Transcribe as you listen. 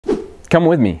Come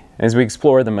with me as we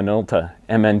explore the Minolta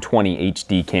MN20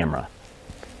 HD camera.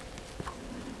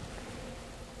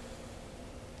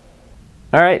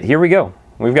 All right, here we go.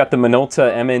 We've got the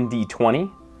Minolta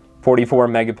MND20, 44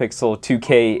 megapixel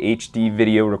 2K HD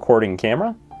video recording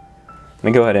camera. Let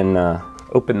me go ahead and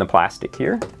open the plastic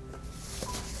here.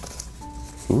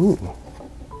 Ooh.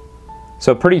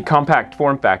 So pretty compact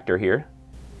form factor here.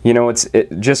 You know,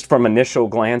 just from initial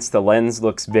glance, the lens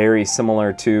looks very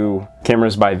similar to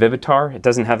cameras by Vivitar. It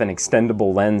doesn't have an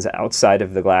extendable lens outside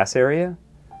of the glass area.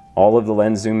 All of the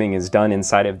lens zooming is done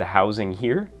inside of the housing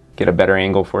here. Get a better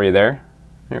angle for you there.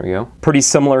 There we go. Pretty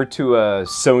similar to a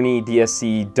Sony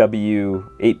DSC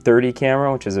W830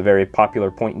 camera, which is a very popular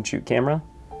point and shoot camera.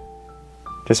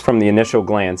 Just from the initial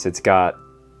glance, it's got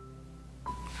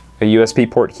a USB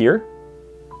port here.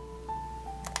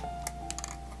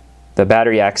 The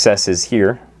battery access is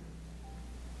here.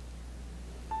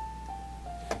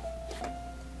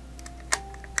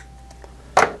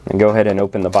 And go ahead and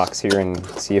open the box here and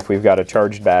see if we've got a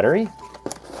charged battery.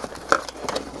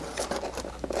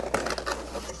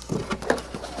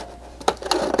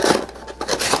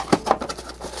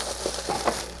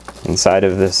 Inside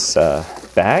of this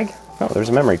bag, oh, there's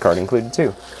a memory card included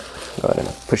too. Go ahead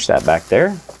and push that back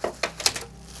there.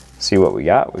 See what we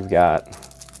got. We've got,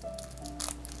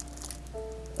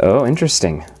 oh,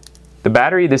 interesting. The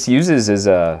battery this uses is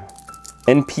a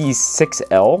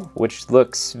NP6L, which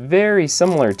looks very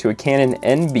similar to a Canon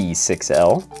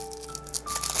NB6L,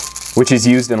 which is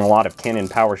used in a lot of Canon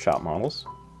PowerShot models.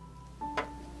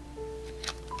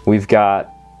 We've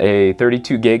got a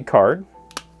 32 gig card.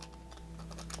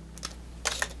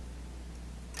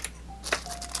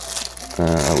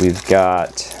 We've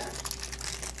got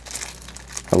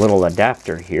a little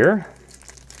adapter here.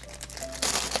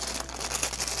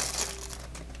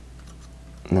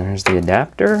 There's the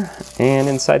adapter, and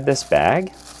inside this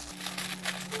bag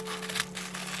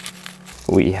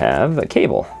we have a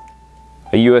cable,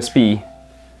 a USB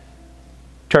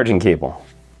charging cable.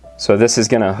 So this is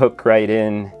going to hook right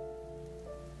in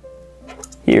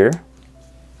here,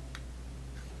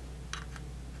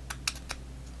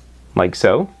 like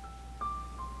so.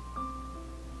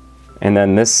 And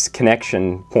then this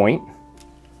connection point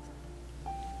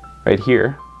right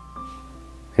here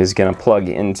is going to plug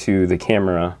into the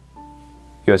camera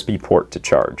USB port to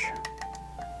charge.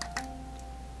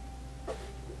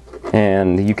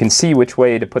 And you can see which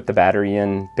way to put the battery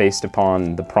in based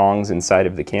upon the prongs inside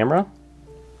of the camera.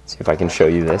 See if I can show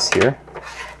you this here.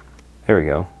 There we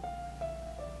go.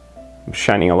 I'm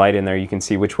shining a light in there. You can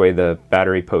see which way the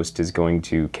battery post is going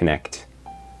to connect.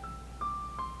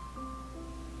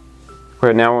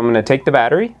 Right now I'm going to take the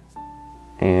battery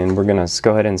and we're going to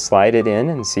go ahead and slide it in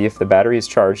and see if the battery is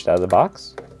charged out of the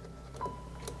box.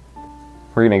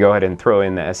 We're going to go ahead and throw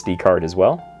in the SD card as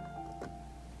well.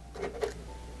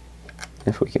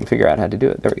 If we can figure out how to do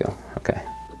it. There we go. Okay.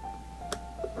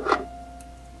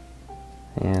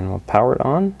 And we'll power it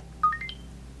on.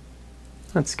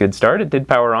 That's a good start. It did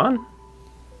power on.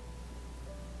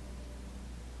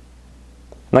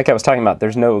 Like I was talking about,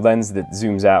 there's no lens that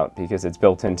zooms out because it's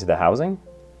built into the housing.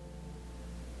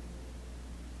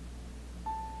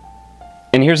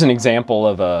 And here's an example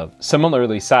of a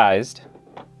similarly sized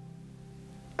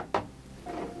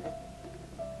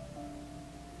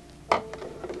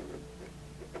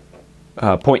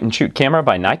point and shoot camera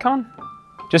by Nikon,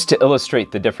 just to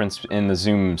illustrate the difference in the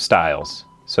zoom styles.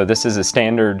 So this is a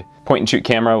standard point and shoot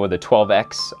camera with a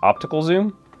 12x optical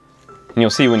zoom. And you'll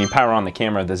see when you power on the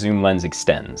camera, the zoom lens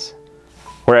extends.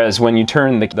 Whereas when you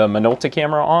turn the Minolta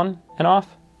camera on and off,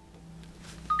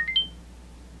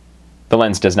 the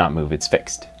lens does not move, it's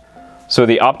fixed. So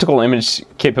the optical image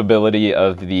capability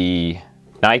of the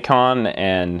Nikon,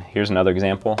 and here's another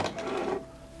example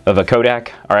of a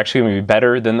Kodak, are actually going to be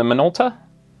better than the Minolta.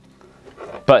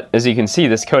 But as you can see,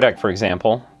 this Kodak, for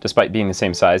example, despite being the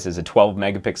same size, is a 12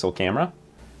 megapixel camera.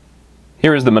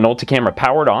 Here is the Minolta camera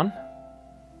powered on.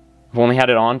 I've only had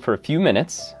it on for a few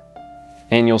minutes,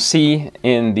 and you'll see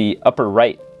in the upper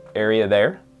right area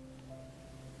there,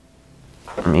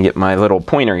 let me get my little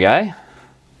pointer guy,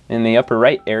 in the upper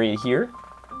right area here,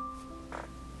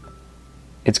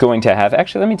 it's going to have,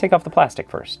 actually let me take off the plastic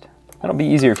first, that'll be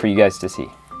easier for you guys to see.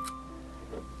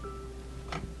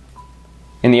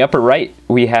 In the upper right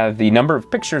we have the number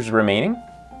of pictures remaining,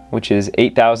 which is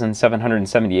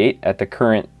 8,778 at the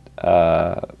current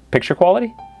picture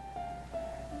quality.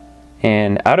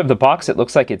 And out of the box, it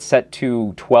looks like it's set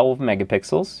to 12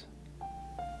 megapixels.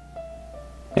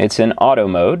 It's in auto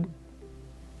mode.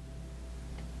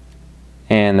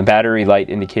 And the battery light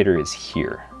indicator is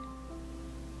here.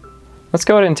 Let's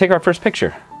go ahead and take our first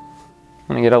picture. I'm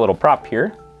gonna get a little prop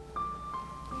here.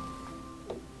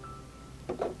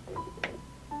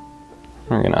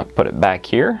 We're gonna put it back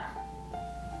here.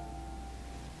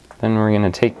 Then we're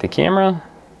gonna take the camera,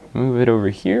 move it over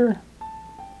here,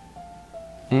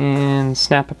 and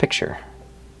snap a picture.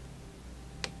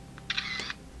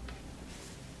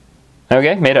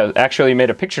 Okay, actually made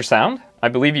a picture sound. I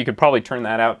believe you could probably turn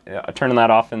that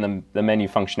off in the menu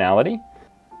functionality.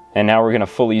 And now we're gonna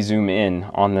fully zoom in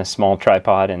on this small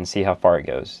tripod and see how far it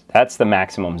goes. That's the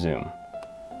maximum zoom.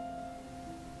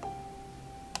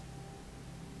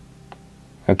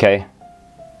 Okay.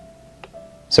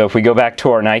 So if we go back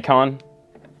to our Nikon,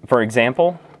 for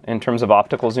example, in terms of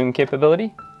optical zoom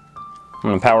capability, I'm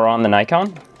gonna power on the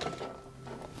Nikon.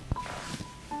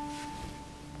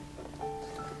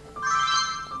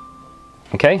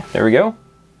 Okay, there we go.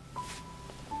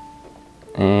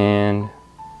 And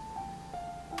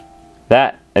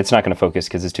that, it's not going to focus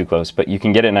because it's too close, but you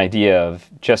can get an idea of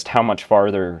just how much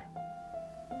farther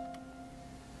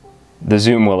the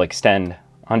zoom will extend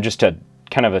on just a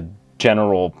kind of a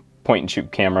general point and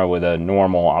shoot camera with a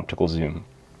normal optical zoom.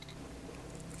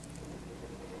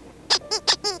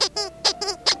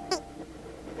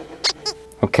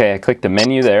 Okay, I clicked the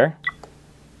menu there.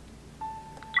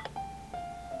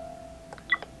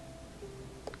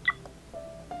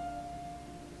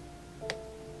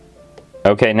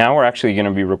 Okay, now we're actually going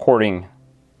to be recording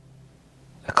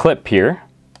a clip here.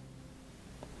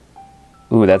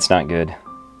 Ooh, that's not good.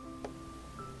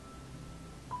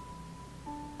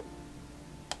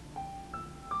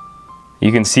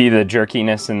 You can see the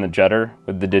jerkiness and the judder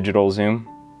with the digital zoom.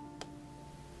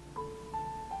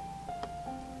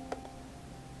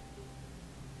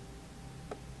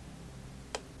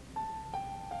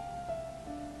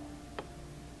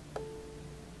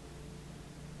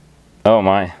 Oh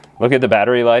my. Look at the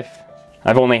battery life.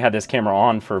 I've only had this camera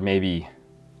on for maybe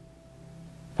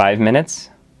 5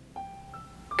 minutes.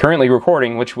 Currently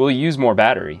recording, which will use more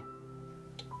battery,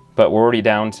 but we're already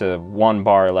down to 1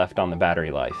 bar left on the battery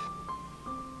life.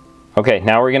 Okay,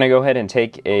 now we're gonna go ahead and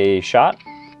take a shot,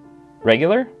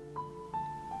 regular.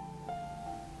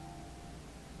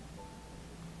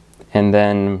 And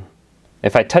then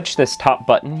if I touch this top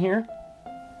button here,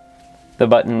 the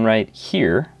button right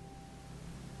here,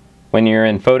 when you're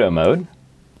in photo mode,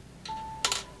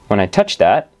 when I touch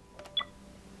that,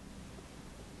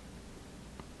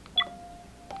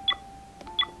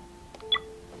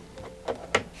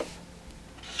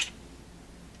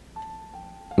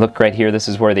 look right here, this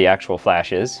is where the actual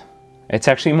flash is. It's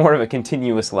actually more of a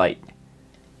continuous light.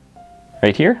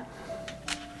 Right here.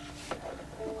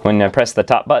 When I press the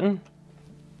top button,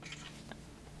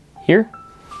 here,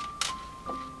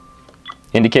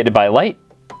 indicated by light,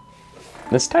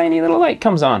 this tiny little light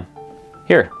comes on.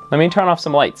 Here, let me turn off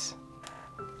some lights.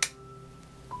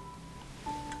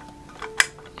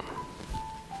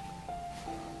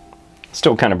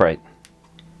 Still kind of bright.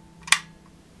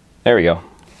 There we go.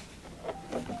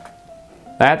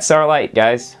 That's our light,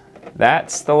 guys.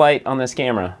 That's the light on this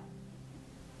camera.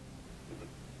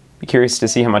 Be curious to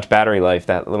see how much battery life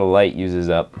that little light uses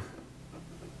up.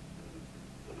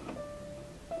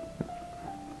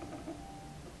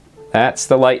 That's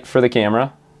the light for the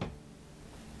camera.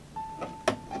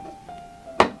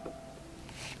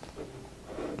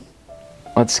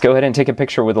 Let's go ahead and take a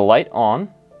picture with the light on.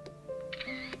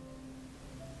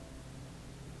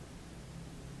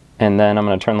 And then I'm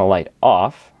going to turn the light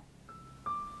off.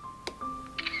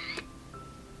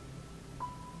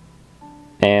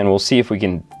 And we'll see if we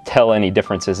can tell any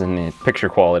differences in the picture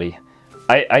quality.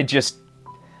 I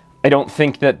don't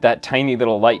think that tiny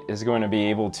little light is going to be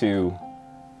able to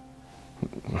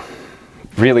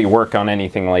really work on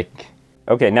anything like...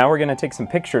 Okay, now we're going to take some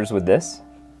pictures with this.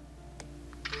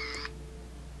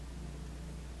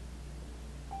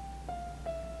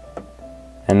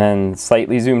 And then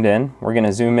slightly zoomed in, we're going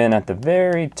to zoom in at the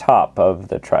very top of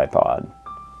the tripod.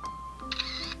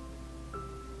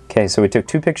 Okay, so we took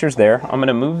 2 pictures there. I'm going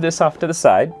to move this off to the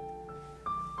side.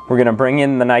 We're going to bring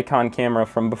in the Nikon camera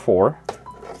from before.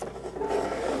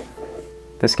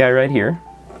 This guy right here.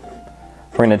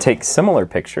 We're going to take similar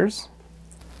pictures.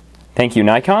 Thank you,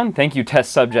 Nikon. Thank you,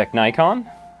 test subject Nikon.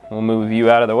 We'll move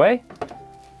you out of the way.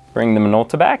 Bring the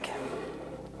Minolta back.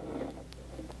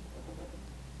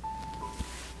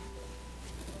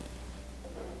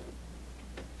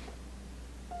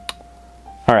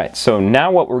 All right, so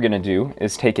now what we're going to do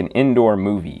is take an indoor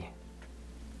movie.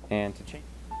 And to change.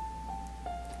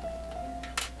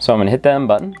 So I'm going to hit the M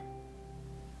button.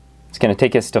 It's going to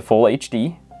take us to full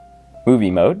HD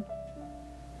movie mode.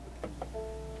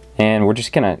 And we're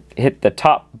just going to hit the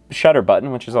top shutter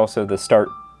button, which is also the start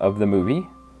of the movie.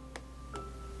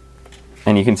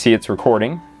 And you can see it's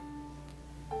recording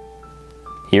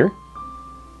here.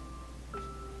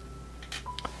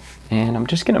 And I'm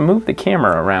just gonna move the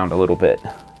camera around a little bit.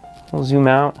 We'll zoom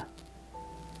out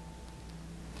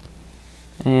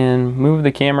and move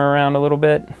the camera around a little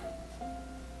bit.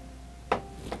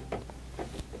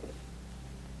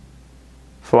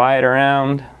 Fly it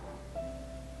around.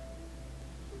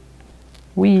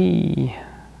 Wee.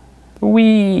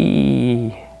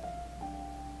 Wee.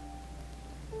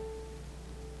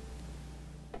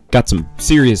 Got some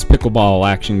serious pickleball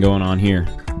action going on here.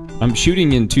 I'm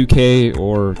shooting in 2K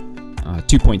or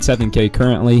 2.7K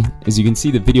currently. As you can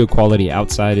see, the video quality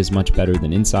outside is much better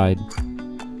than inside.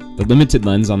 The limited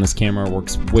lens on this camera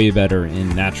works way better in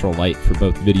natural light for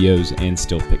both videos and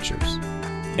still pictures.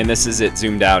 And this is it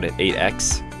zoomed out at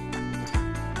 8x.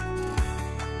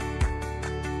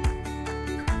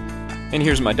 And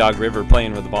here's my dog River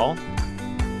playing with the ball.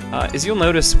 As you'll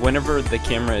notice, whenever the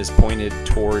camera is pointed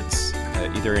towards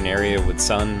either an area with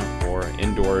sun or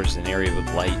indoors, an area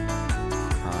with light,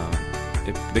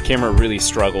 the camera really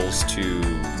struggles to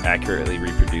accurately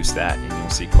reproduce that, and you'll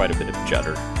see quite a bit of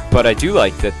judder. But I do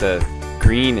like that the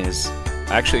green is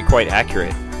actually quite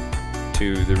accurate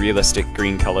to the realistic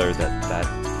green color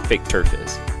that fake turf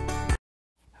is.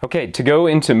 Okay, to go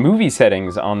into movie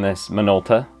settings on this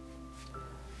Minolta,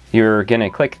 you're gonna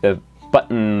click the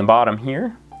button in the bottom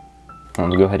here. I'm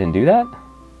gonna go ahead and do that.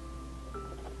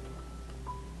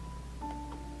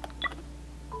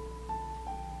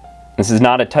 This is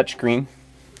not a touch screen.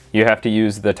 You have to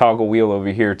use the toggle wheel over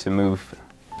here to move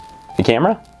the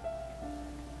camera.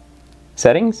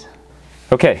 Settings.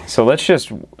 Okay, so let's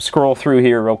just scroll through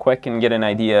here real quick and get an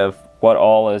idea of what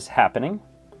all is happening.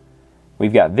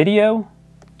 We've got video,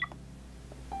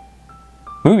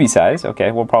 movie size.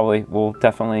 Okay, we'll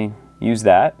definitely use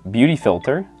that. Beauty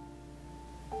filter,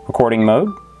 recording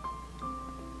mode,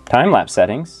 time-lapse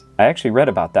settings. I actually read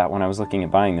about that when I was looking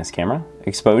at buying this camera.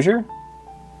 Exposure,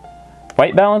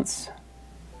 white balance,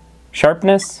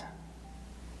 sharpness,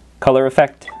 color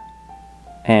effect,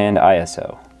 and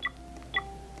ISO.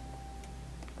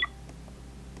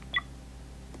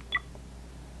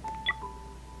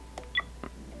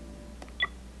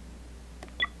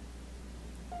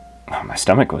 Oh, my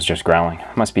stomach was just growling.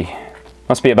 Must be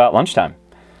about lunchtime.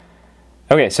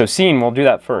 Okay, so scene, we'll do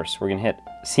that first. We're gonna hit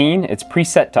scene. It's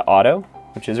preset to auto,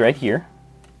 which is right here.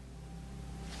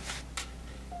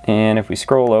 And if we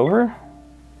scroll over,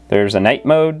 there's a night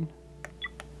mode,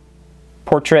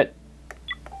 portrait,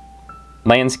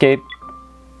 landscape,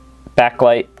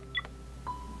 backlight,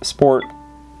 sport,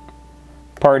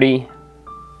 party,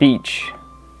 beach,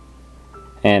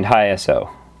 and high ISO.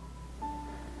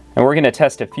 And we're going to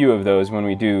test a few of those when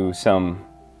we do some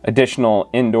additional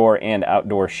indoor and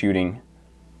outdoor shooting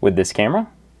with this camera.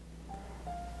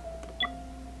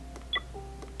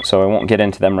 So I won't get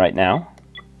into them right now.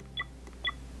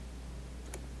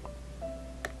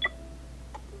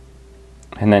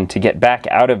 And then to get back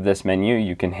out of this menu,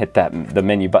 you can hit the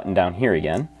menu button down here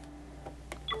again.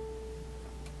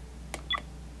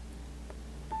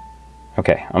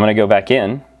 Okay, I'm going to go back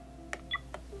in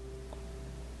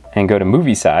and go to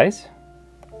movie size.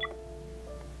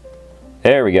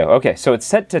 There we go. Okay, so it's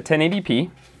set to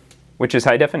 1080p, which is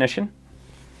high definition.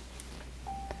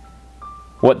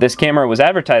 What this camera was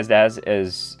advertised as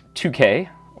is 2K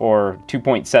or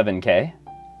 2.7K,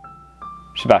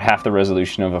 which is about half the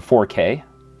resolution of a 4K.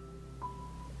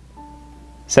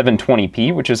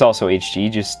 720p, which is also HD,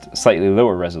 just slightly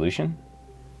lower resolution.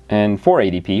 And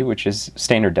 480p, which is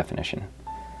standard definition.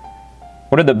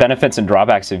 What are the benefits and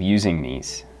drawbacks of using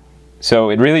these? So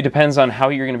it really depends on how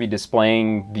you're going to be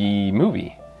displaying the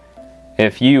movie.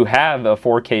 If you have a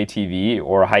 4K TV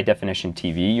or a high definition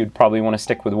TV, you'd probably want to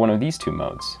stick with one of these two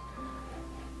modes.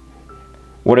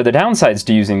 What are the downsides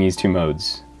to using these two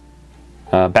modes?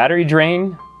 Battery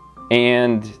drain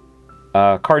and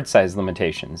card size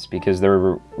limitations, because they're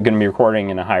going to be recording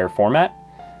in a higher format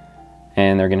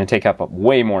and they're going to take up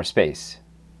way more space.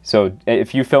 So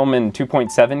if you film in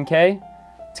 2.7K,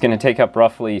 it's going to take up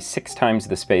roughly 6 times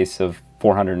the space of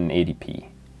 480p.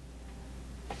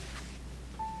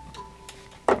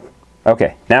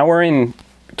 Okay, now we're in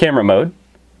camera mode.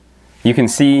 You can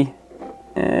see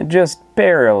just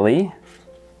barely,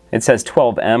 it says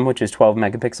 12M, which is 12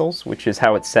 megapixels, which is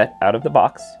how it's set out of the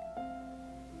box.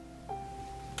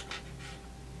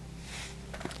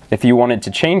 If you wanted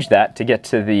to change that to get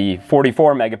to the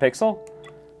 44 megapixel,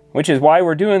 which is why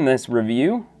we're doing this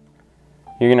review,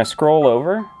 you're going to scroll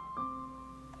over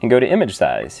and go to image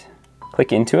size.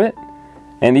 Click into it,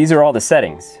 and these are all the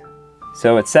settings.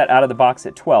 So it's set out of the box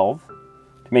at 12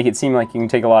 to make it seem like you can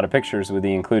take a lot of pictures with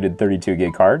the included 32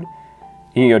 gig card.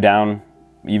 You can go down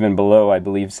even below, I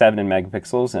believe, 7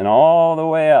 megapixels and all the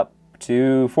way up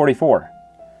to 44.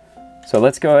 So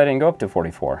let's go ahead and go up to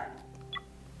 44.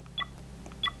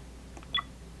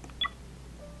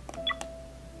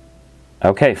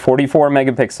 Okay, 44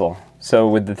 megapixel. So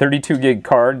with the 32 gig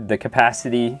card, the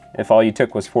capacity, if all you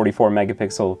took was 44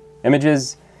 megapixel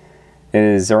images,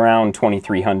 is around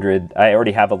 2300. I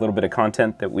already have a little bit of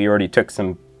content that we already took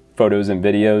some photos and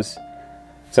videos.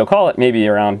 So call it maybe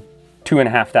around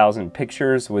 2,500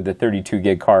 pictures with the 32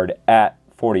 gig card at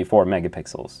 44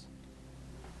 megapixels.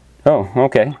 Oh,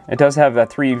 okay. It does have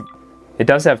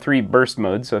three burst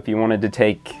modes, so if you wanted to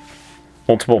take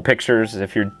multiple pictures,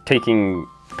 if you're taking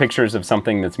pictures of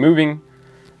something that's moving,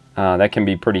 that can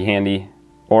be pretty handy.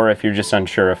 Or if you're just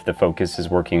unsure if the focus is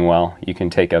working well, you can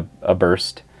take a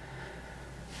burst.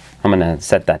 I'm gonna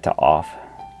set that to off.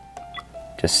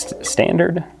 Just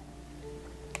standard.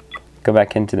 Go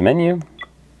back into the menu.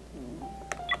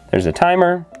 There's a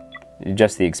timer.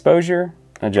 Adjust the exposure,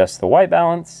 adjust the white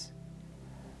balance.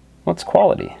 What's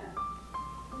quality?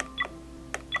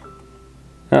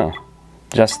 Oh,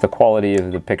 just the quality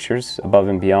of the pictures above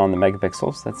and beyond the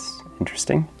megapixels. That's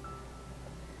interesting.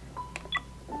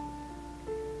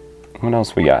 What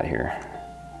else we got here?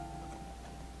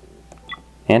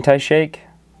 Anti-shake,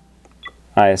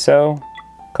 ISO,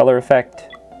 color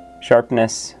effect,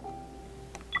 sharpness.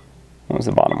 What was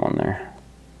the bottom one there?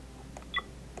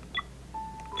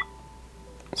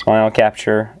 Smile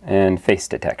capture and face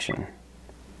detection.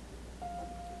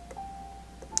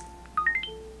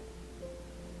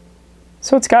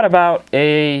 So it's got about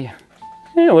a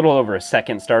little over a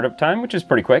second startup time, which is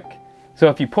pretty quick. So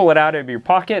if you pull it out of your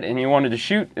pocket and you wanted to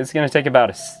shoot, it's going to take about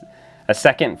a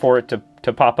second for it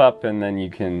to pop up, and then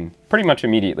you can pretty much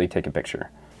immediately take a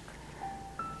picture.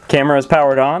 Camera is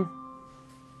powered on,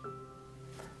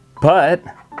 but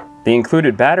the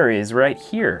included battery is right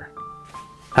here.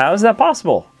 How is that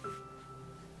possible?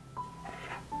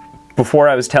 Before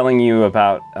I was telling you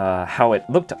about how it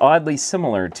looked oddly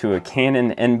similar to a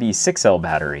Canon NB6L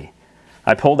battery.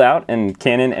 I pulled out a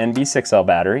Canon NB6L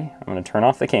battery. I'm going to turn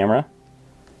off the camera.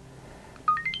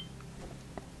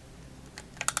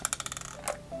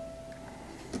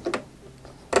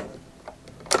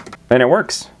 And it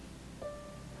works.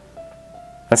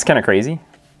 That's kind of crazy.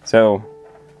 So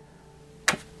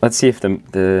let's see if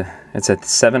it's at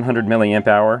 700 milliamp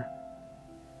hour.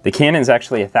 The Canon's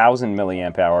actually a 1000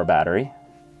 milliamp hour battery,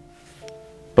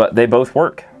 but they both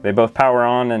work. They both power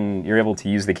on and you're able to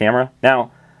use the camera. Now,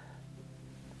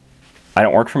 I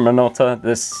don't work for Minolta.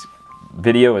 This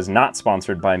video is not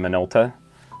sponsored by Minolta.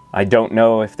 I don't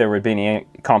know if there would be any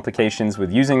complications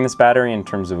with using this battery in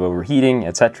terms of overheating,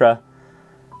 etc.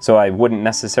 So I wouldn't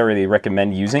necessarily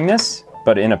recommend using this,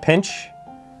 but in a pinch,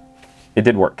 it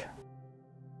did work.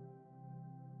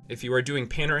 If you are doing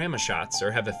panorama shots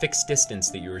or have a fixed distance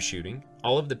that you are shooting,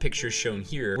 all of the pictures shown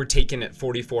here were taken at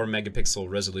 44 megapixel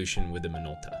resolution with the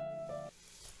Minolta.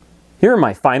 Here are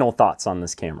my final thoughts on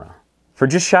this camera. For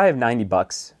just shy of 90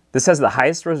 bucks, this has the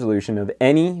highest resolution of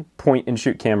any point and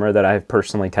shoot camera that I have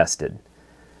personally tested.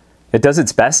 It does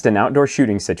its best in outdoor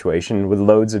shooting situation with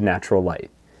loads of natural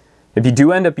light. If you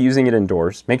do end up using it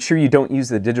indoors, make sure you don't use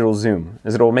the digital zoom,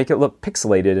 as it will make it look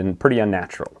pixelated and pretty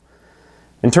unnatural.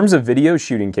 In terms of video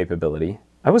shooting capability,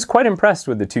 I was quite impressed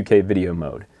with the 2K video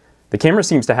mode. The camera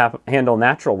seems to handle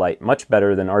natural light much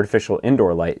better than artificial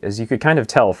indoor light, as you could kind of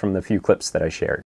tell from the few clips that I shared.